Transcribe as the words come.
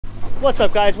What's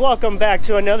up, guys? Welcome back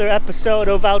to another episode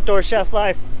of Outdoor Chef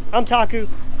Life. I'm Taku.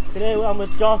 Today I'm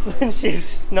with Jocelyn.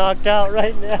 She's knocked out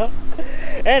right now.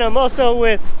 And I'm also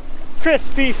with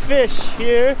Crispy Fish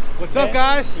here. What's up,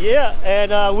 guys? Yeah,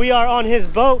 and we are on his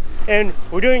boat and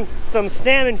we're doing some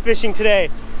salmon fishing today.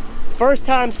 First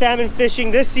time salmon fishing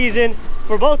this season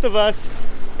for both of us,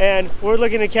 and we're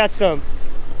looking to catch some.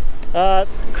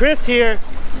 Chris here,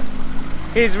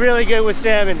 he's really good with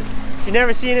salmon. If you've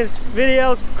never seen his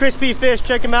videos, Crispy Fish,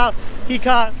 check him out. He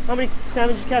caught, how many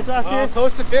salmon did you catch last year?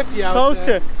 Close to 50, I would say. Close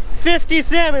to 50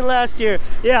 salmon last year.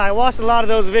 Yeah, I watched a lot of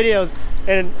those videos,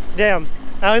 and damn,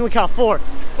 I only caught 4.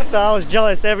 So I was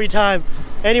jealous every time.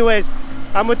 Anyways,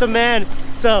 I'm with the man,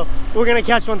 so we're gonna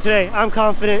catch one today. I'm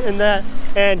confident in that.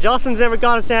 And Jocelyn's never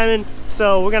caught a salmon,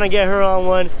 so we're gonna get her on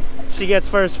one. She gets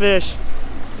first fish.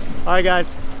 All right,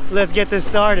 guys, let's get this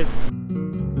started.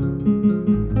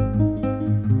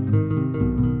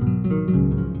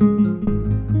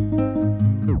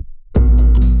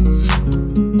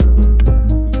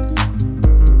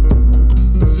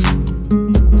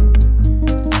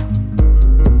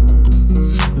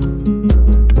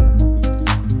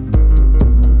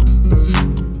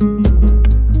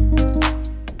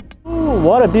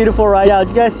 What a beautiful ride out. Did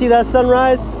you guys see that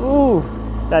sunrise? Ooh,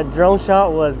 that drone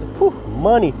shot was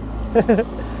money.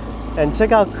 And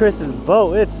check out Chris's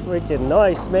boat. It's freaking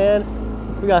nice, man.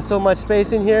 We got so much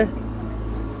space in here.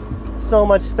 So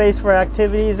much space for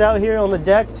activities out here on the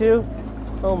deck too.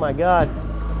 Oh my God.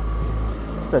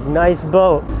 It's a nice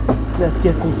boat. Let's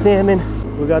get some salmon.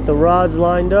 We got the rods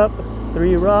lined up.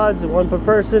 3 rods, 1 per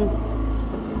person.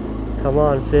 Come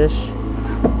on, fish.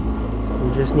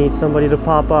 We just need somebody to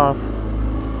pop off.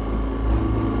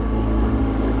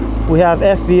 We have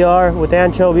FBR with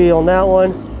anchovy on that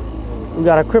one. We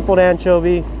got a crippled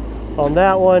anchovy on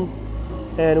that one.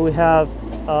 And we have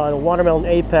the watermelon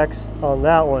apex on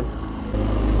that one.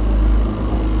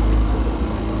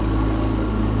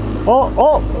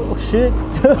 Oh shit.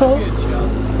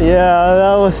 Yeah,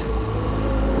 that was...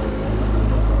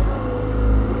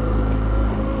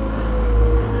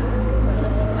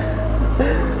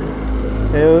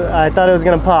 I thought it was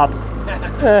gonna pop.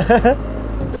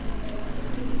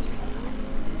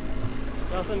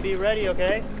 Jocelyn, be ready,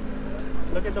 okay?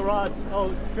 Look at the rods.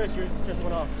 Oh, Chris, yours just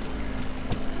went off.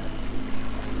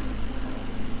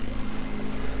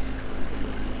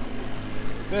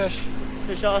 Fish.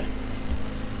 Fish on.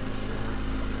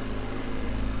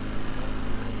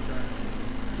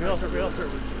 Real.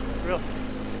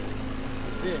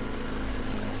 Yeah.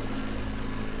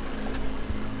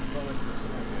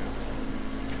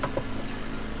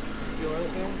 Feel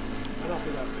anything? I don't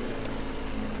feel that good.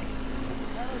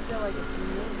 I don't feel like it's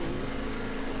moving.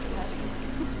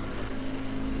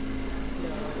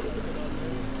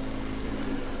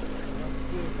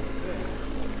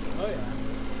 Oh yeah.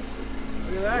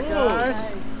 Look at that, guys. Nice.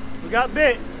 We got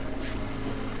bit.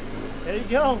 There you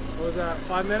go. What was that,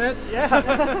 5 minutes? Yeah.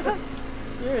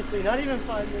 Seriously, not even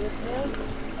 5 minutes, man.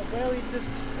 I barely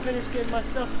just finished getting my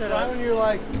stuff set up. Right when you're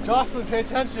like, Jocelyn, pay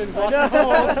attention, watch the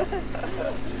holes.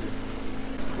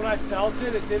 When I felt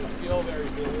it, it didn't feel very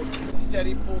good.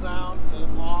 Steady pull down, and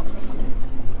it pops.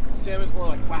 The salmon's more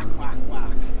like whack, whack,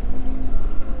 whack.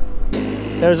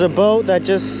 There's a boat that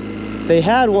just, they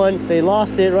had one, they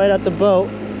lost it right at the boat.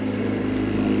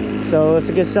 So it's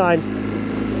a good sign.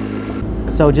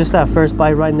 So just that first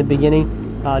bite right in the beginning,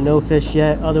 no fish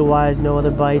yet, otherwise no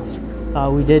other bites.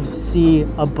 We did see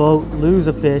a boat lose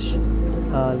a fish.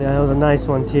 That was a nice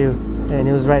one too, and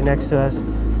it was right next to us.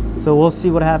 So we'll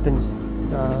see what happens.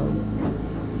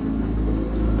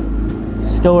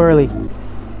 Still early.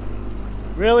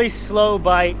 Really slow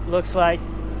bite, looks like.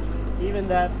 Even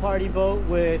that party boat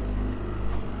with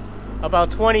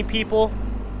about 20 people,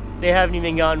 they haven't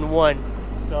even gotten one.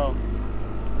 So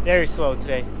very slow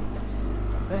today.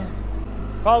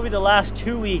 Probably the last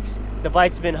 2 weeks the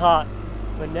bite's been hot,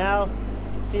 but now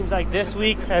it seems like this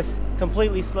week has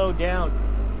completely slowed down.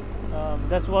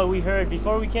 That's what we heard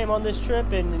before we came on this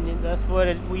trip, and that's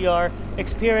what we are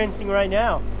experiencing right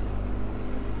now.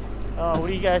 What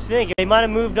do you guys think? They might have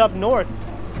moved up north,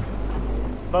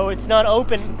 but it's not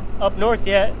open up north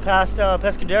yet past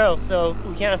Pescadero, so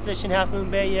we can't fish in Half Moon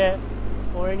Bay yet,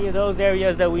 or any of those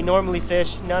areas that we normally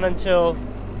fish, not until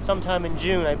sometime in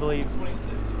June, I believe.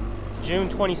 26th. June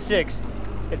 26th,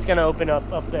 it's gonna open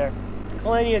up there.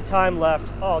 Plenty of time left.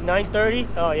 Oh, 9:30?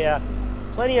 Oh yeah,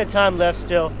 plenty of time left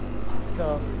still.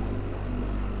 So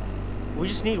we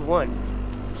just need one.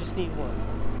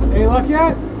 Any luck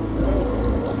yet?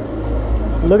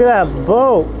 Look at that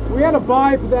boat. We had a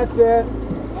bite, but that's it.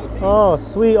 Oh,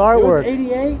 sweet artwork. It was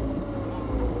 88.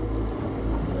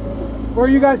 Where are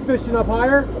you guys fishing, up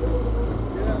higher?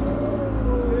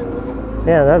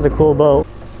 Yeah, that's a cool boat.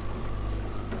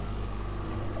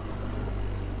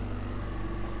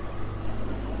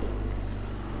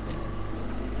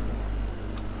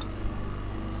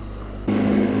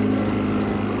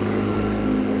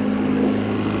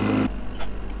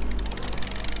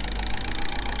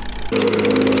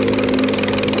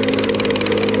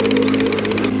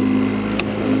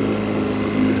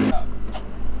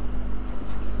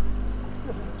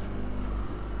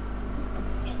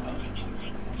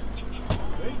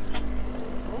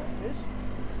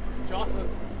 Jocelyn,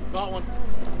 got one.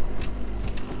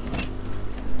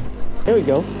 Here we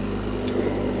go.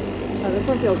 Oh, this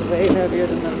one feels way heavier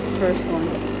than the first one.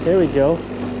 Here we go.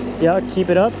 Yeah, keep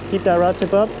it up. Keep that rod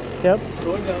tip up. Yep.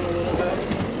 Slow it down a little bit.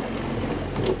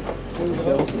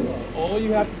 All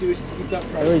you have to do is just keep that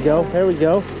pressure. There we go. Here we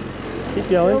go. Keep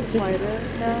going. Feels lighter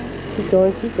now. Keep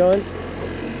going. Keep going.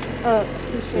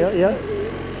 Yeah, yeah.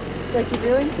 Like keep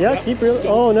reeling? Yeah, keep reeling.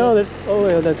 Oh no, there's. Oh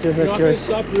wait, that's yours. You're That's not yours.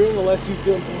 gonna stop reeling unless you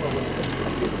feel more.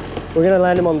 We're gonna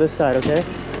land him on this side, okay?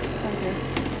 Okay.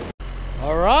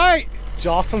 All right,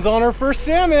 Jocelyn's on her first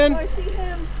salmon. Oh, I see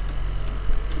him.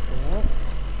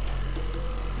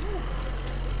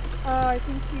 Oh, I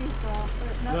think he's off.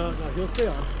 No, he'll stay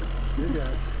on. You're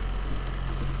good.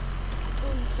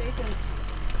 Oh, he's shaking.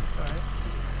 All right.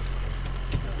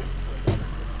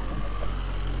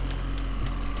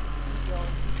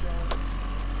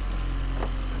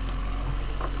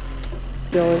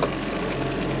 Going.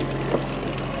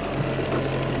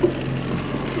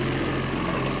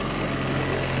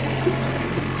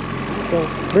 Go.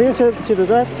 Bring him to the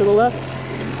left, to the left.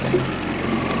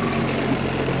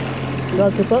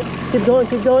 Rod tip up. Keep going,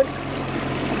 keep going.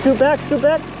 Scoot back, scoot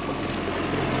back.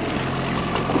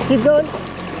 Keep going.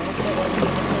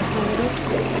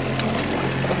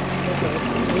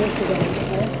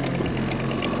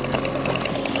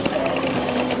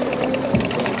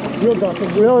 Real Jocelyn,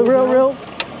 real, real, real.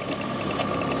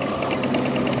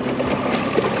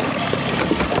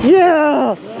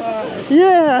 Yeah!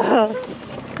 Yeah!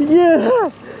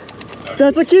 Yeah!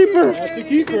 That's a keeper! That's a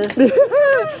keeper.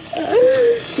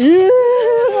 Yeah!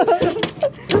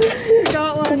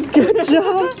 Got one. Good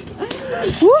job!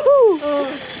 Woohoo! Oh,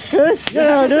 Good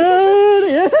job,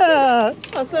 dude! Yeah!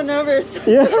 I was so nervous.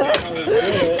 Yeah!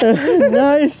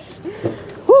 Nice!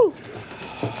 Woo!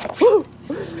 Woo!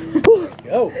 Woo!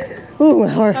 Go. Ooh, my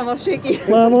heart. I'm all shaky.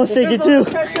 Well, I'm all shaky There's a lot too. of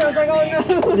pressure. I was like,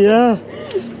 oh no. Yeah,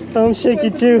 I'm shaky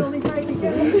too. Only trying to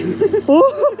get him.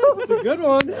 Ooh. It's a good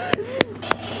one.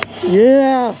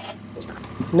 Yeah,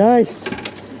 nice.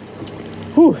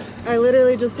 Whew. I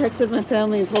literally just texted my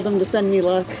family and told them to send me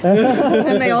luck.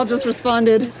 And they all just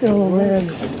responded. Oh man.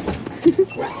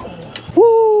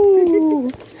 Woo.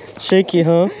 Shaky,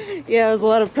 huh? Yeah, it was a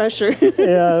lot of pressure.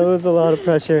 Yeah, it was a lot of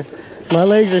pressure. My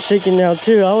legs are shaking now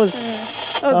too. I was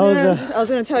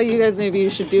gonna tell you guys maybe you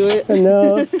should do it.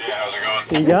 no.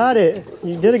 You got it.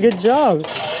 You did a good job.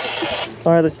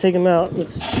 All right, let's take him out.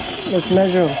 Let's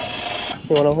measure him.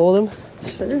 You want to hold him?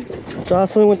 Sure.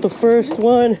 Jocelyn with the first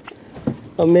one.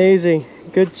 Amazing.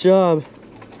 Good job.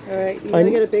 All right, you gotta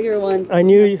get a bigger one. I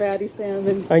knew you. Fatty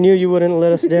salmon. I knew you wouldn't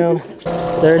let us down.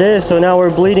 There it is. So now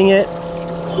we're bleeding it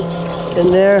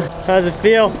in there. How does it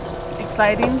feel?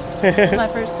 Exciting. It's my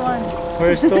first one.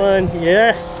 First one.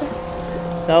 Yes.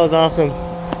 That was awesome.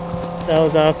 That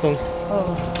was awesome.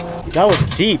 Oh. That was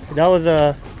deep. That was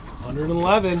a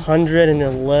 111.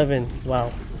 111.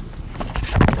 Wow.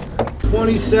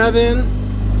 27.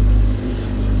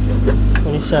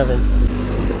 27.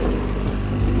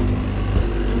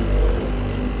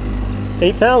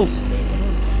 8 pounds.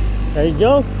 There you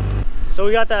go. So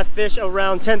we got that fish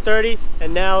around 10:30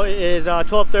 and now it is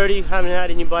 12:30. Haven't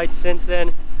had any bites since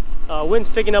then. Wind's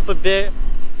picking up a bit.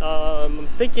 I'm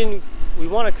thinking we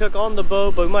want to cook on the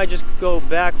boat, but we might just go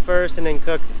back first and then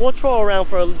cook. We'll troll around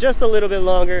for just a little bit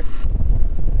longer.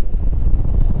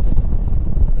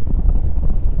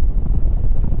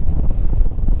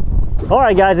 All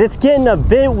right guys, it's getting a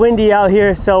bit windy out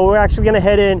here, so we're actually gonna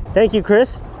head in. Thank you,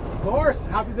 Chris. Of course.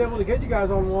 Happy to be able to get you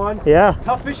guys on one. Yeah.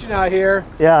 Tough fishing out here.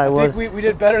 Yeah, it I was. think we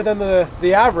did better than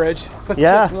the average with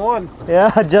Yeah. just one.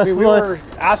 Yeah, just We one. were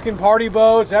asking party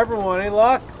boats, everyone, any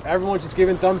luck? Everyone's just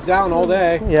giving thumbs down all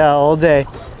day. Yeah, all day.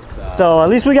 So at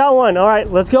least we got one. All right,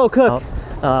 let's go cook.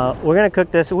 We're gonna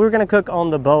cook this. We were gonna cook on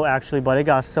the boat actually, but it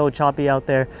got so choppy out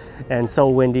there and so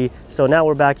windy. So now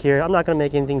we're back here. I'm not gonna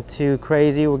make anything too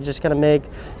crazy. We're just gonna make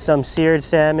some seared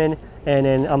salmon, and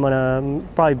then I'm gonna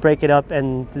probably break it up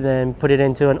and then put it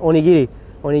into an onigiri.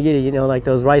 Onigiri, you know, like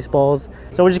those rice balls.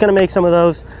 So we're just gonna make some of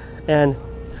those and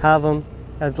have them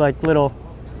as like little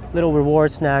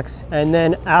reward snacks. And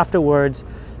then afterwards,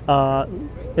 in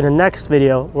the next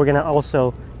video, we're gonna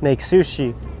also make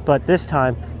sushi, but this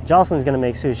time Jocelyn's gonna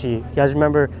make sushi. You guys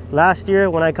remember last year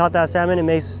when I caught that salmon and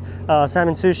made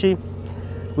salmon sushi?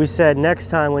 We said next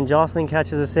time when Jocelyn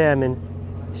catches a salmon,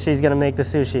 she's gonna make the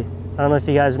sushi. I don't know if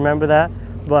you guys remember that,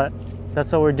 but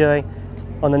that's what we're doing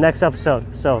on the next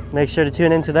episode. So make sure to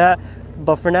tune into that.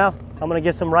 But for now, I'm gonna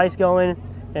get some rice going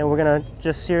and we're gonna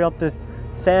just sear up the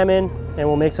salmon and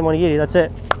we'll make some onigiri. That's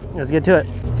it. Let's get to it.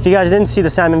 If you guys didn't see the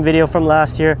salmon video from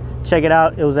last year, check it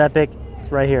out. It was epic.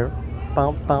 It's right here.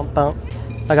 Bump, bump, bump.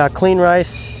 I got clean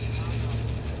rice,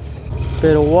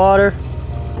 bit of water.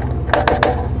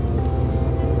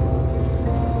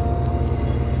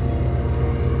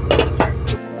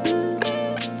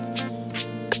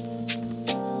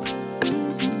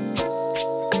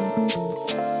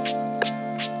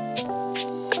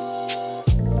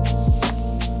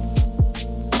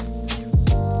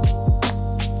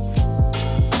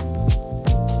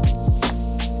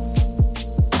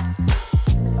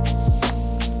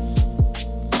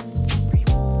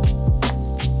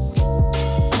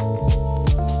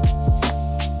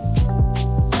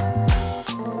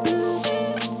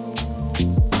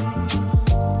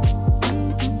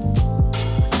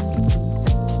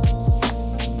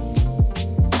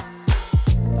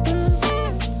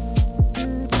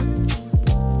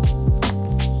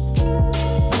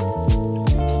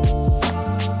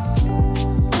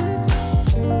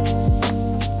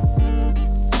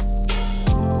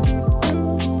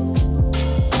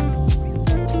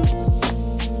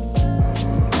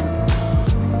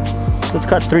 Let's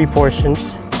cut 3 portions.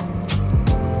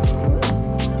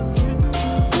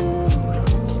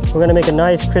 We're gonna make a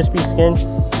nice crispy skin.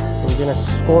 We're gonna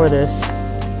score this.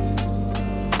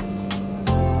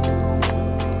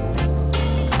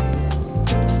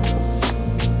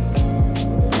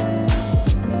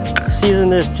 Season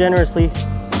this generously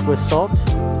with salt,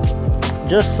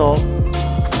 just salt.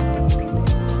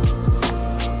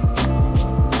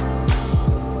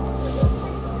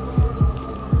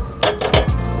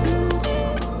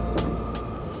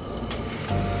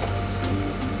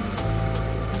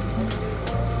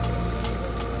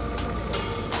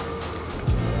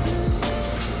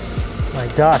 My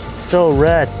gosh, it's so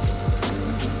red. I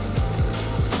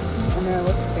know, it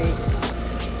looks fake.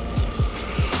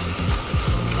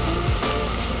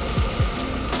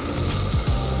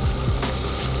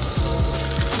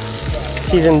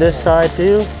 Season this side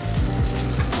too.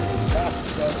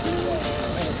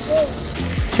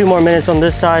 2 more minutes on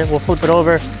this side. We'll flip it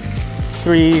over.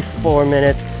 3-4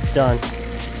 minutes, done.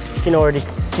 You can already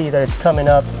see that it's coming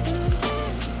up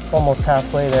almost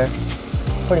halfway there.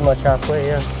 Pretty much halfway,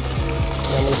 yeah.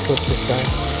 I'm gonna flip this side.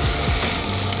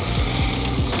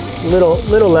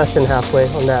 Little less than halfway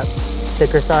on that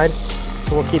thicker side.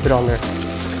 So we'll keep it on there.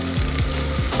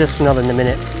 Just another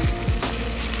minute.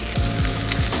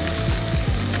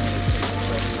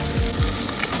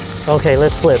 Okay,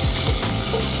 let's flip.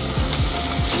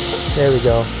 There we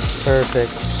go.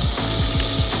 Perfect.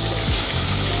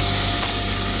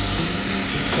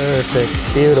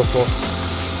 Perfect. Beautiful.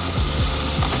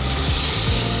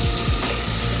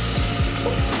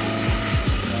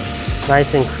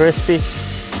 Nice and crispy.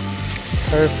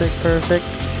 Perfect, perfect.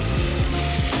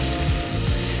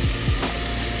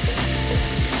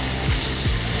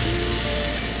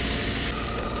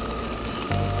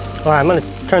 All right, I'm gonna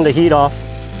turn the heat off.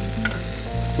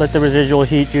 Let the residual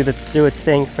heat do its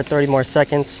thing for 30 more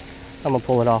seconds. I'm gonna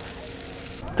pull it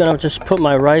off. Gonna just put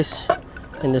my rice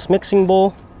in this mixing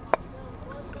bowl.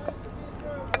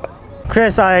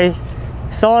 Chris, I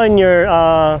saw in your,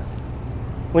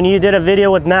 when you did a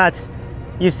video with Matt,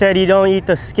 you said you don't eat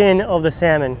the skin of the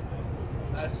salmon.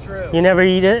 That's true. You never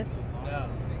eat it? No.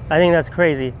 I think that's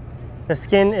crazy. The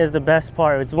skin is the best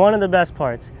part. It's one of the best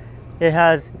parts. It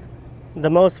has the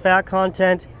most fat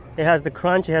content. It has the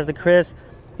crunch, it has the crisp,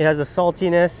 it has the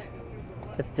saltiness.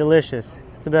 It's delicious.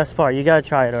 It's the best part. You gotta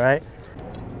try it, all right?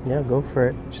 Yeah, go for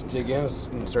it. Just dig in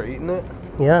and start eating it?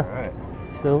 Yeah. All right.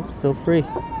 Feel free.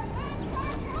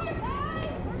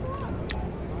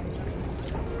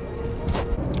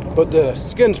 But the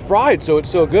skin's fried, so it's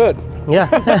so good. Yeah.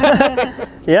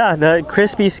 Yeah, the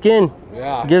crispy skin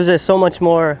gives it so much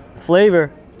more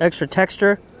flavor, extra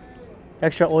texture,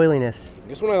 extra oiliness. I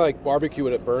guess when I like barbecue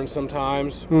it, it burns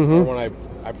sometimes. Or when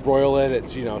I broil it,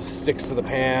 it sticks to the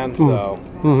pan. So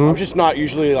I'm just not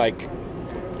usually like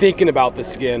thinking about the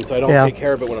skin, so I don't take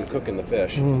care of it when I'm cooking the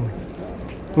fish.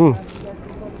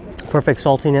 Perfect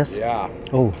saltiness. Yeah.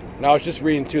 Oh. And I was just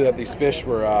reading too that these fish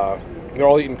were they're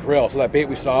all eating krill. So that bait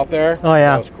we saw out there. Oh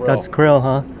yeah, that was krill. that's krill,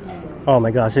 huh? Oh my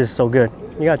gosh, this is so good.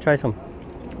 You gotta try some.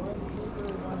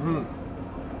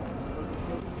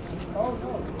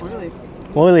 Really?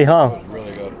 Oily, huh? That was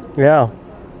really good. Yeah.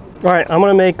 All right, I'm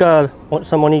gonna make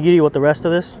some onigiri with the rest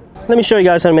of this. Let me show you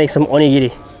guys how to make some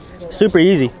onigiri. Super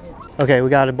easy. Okay, we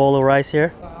got a bowl of rice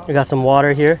here. We got some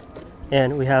water here,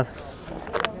 and we have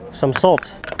some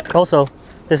salt. Also,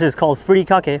 this is called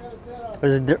furikake.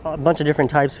 There's a bunch of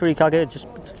different types. Furikake just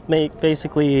make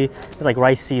basically like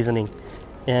rice seasoning.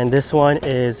 And this one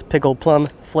is pickled plum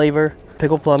flavor,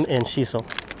 pickled plum and shiso.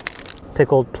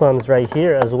 Pickled plums right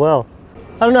here as well.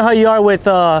 I don't know how you are with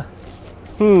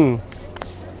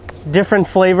different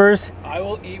flavors. I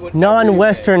will eat what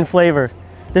non-Western flavor.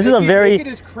 This is a very... Make it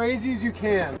as crazy as you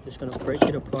can. Just gonna break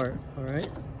it apart, all right?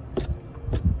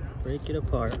 Break it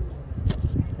apart.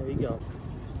 There you go.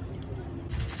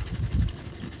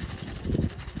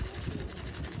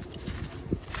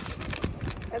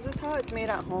 Is this how it's made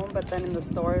at home, but then in the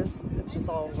stores, it's just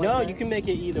all... No, you can make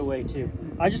it either way too.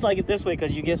 I just like it this way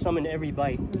because you get some in every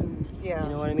bite. Yeah.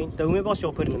 You know what I mean? The umeboshi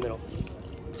I'll put in the middle.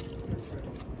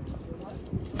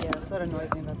 Yeah, that's what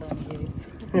annoys me about the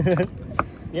onigiris.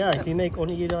 Yeah, if you make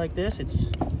onigiri like this, you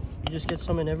just get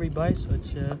some in every bite, so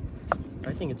it's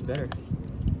I think it's better.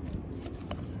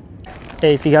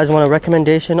 Hey, if you guys want a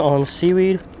recommendation on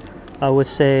seaweed, I would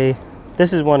say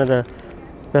this is one of the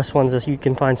best ones that you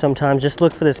can find sometimes. Just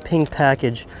look for this pink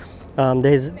package.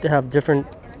 They have different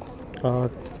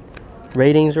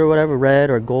ratings or whatever, red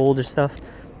or gold or stuff,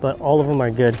 but all of them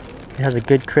are good. It has a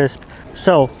good crisp.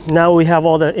 So now we have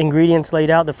all the ingredients laid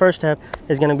out. The first step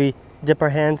is going to be dip our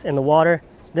hands in the water,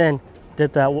 then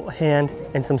dip that hand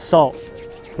in some salt,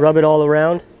 rub it all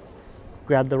around,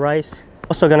 grab the rice.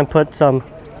 Also going to put some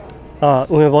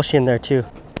umeboshi in there too.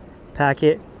 Pack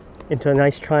it into a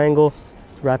nice triangle,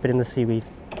 wrap it in the seaweed,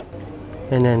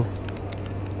 and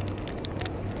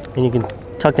you can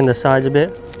tuck in the sides a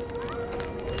bit.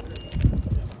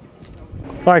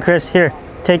 All right, Chris, here,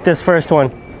 take this first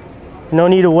one. No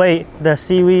need to wait. The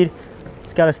seaweed,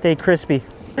 it's got to stay crispy.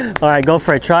 All right, go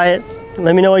for it. Try it.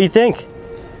 Let me know what you think.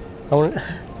 I'm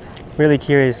really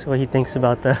curious what he thinks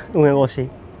about the umeboshi,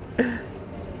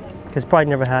 because probably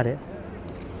never had it.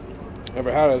 Never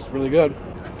had it. It's really good.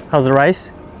 How's the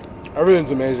rice?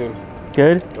 Everything's amazing.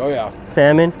 Good? Oh yeah.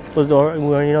 Salmon was,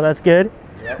 that's good.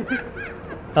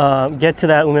 Yep. Get to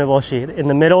that umeboshi. In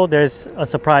the middle, there's a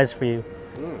surprise for you.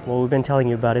 Well, we've been telling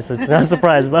you about it, so it's not a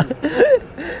surprise, but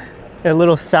a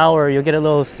little sour. You'll get a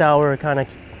little sour kind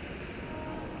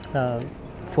of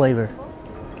flavor.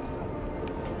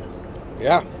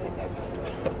 Yeah.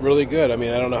 Really good. I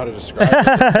mean, I don't know how to describe it.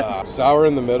 It's, sour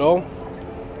in the middle.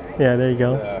 Yeah, there you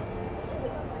go. Yeah.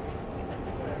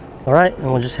 All right,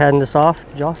 and we'll just hand this off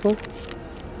to Jocelyn.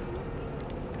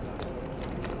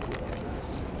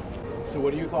 So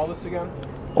what do you call this again?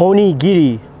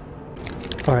 Onigiri.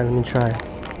 All right, let me try.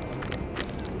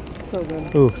 So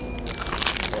good. Ooh.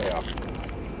 Oh, yeah.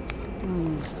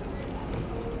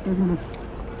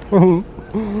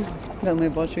 That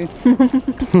umeboshi.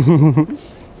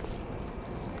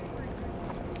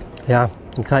 Yeah,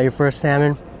 you caught your first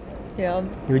salmon. Yeah.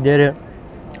 You did it.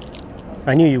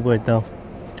 I knew you would, though.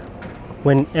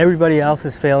 When everybody else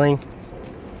is failing,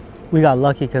 we got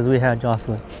lucky because we had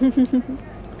Jocelyn.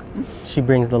 She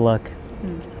brings the luck.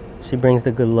 She brings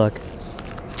the good luck.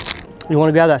 You want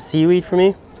to grab that seaweed for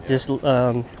me? Just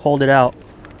hold it out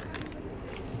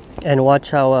and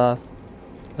watch how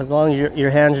as long as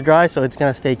your hands dry, so it's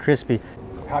gonna stay crispy.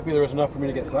 Happy there was enough for me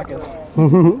to get seconds.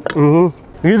 You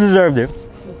deserved it.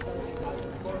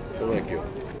 Well, thank you.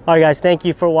 All right, guys, thank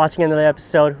you for watching another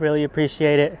episode. Really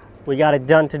appreciate it. We got it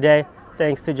done today,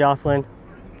 thanks to Jocelyn.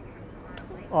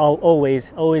 Always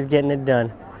getting it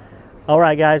done. All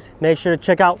right, guys, make sure to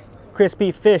check out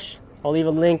Crispy Fish. I'll leave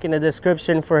a link in the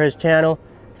description for his channel.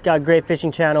 He's got a great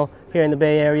fishing channel here in the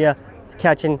Bay Area. He's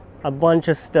catching a bunch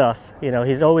of stuff. You know,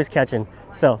 he's always catching.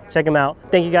 So check him out.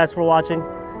 Thank you guys for watching.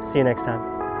 See you next time.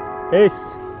 Peace.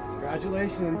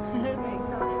 Congratulations.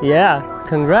 Yeah,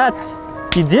 congrats.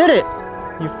 You did it.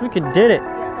 You freaking did it.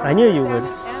 Yeah, I knew you would. And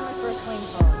my first wing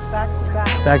pose, back to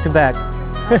back. Back to back.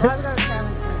 I'll probably go to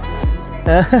salmon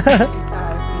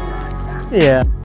first. Yeah.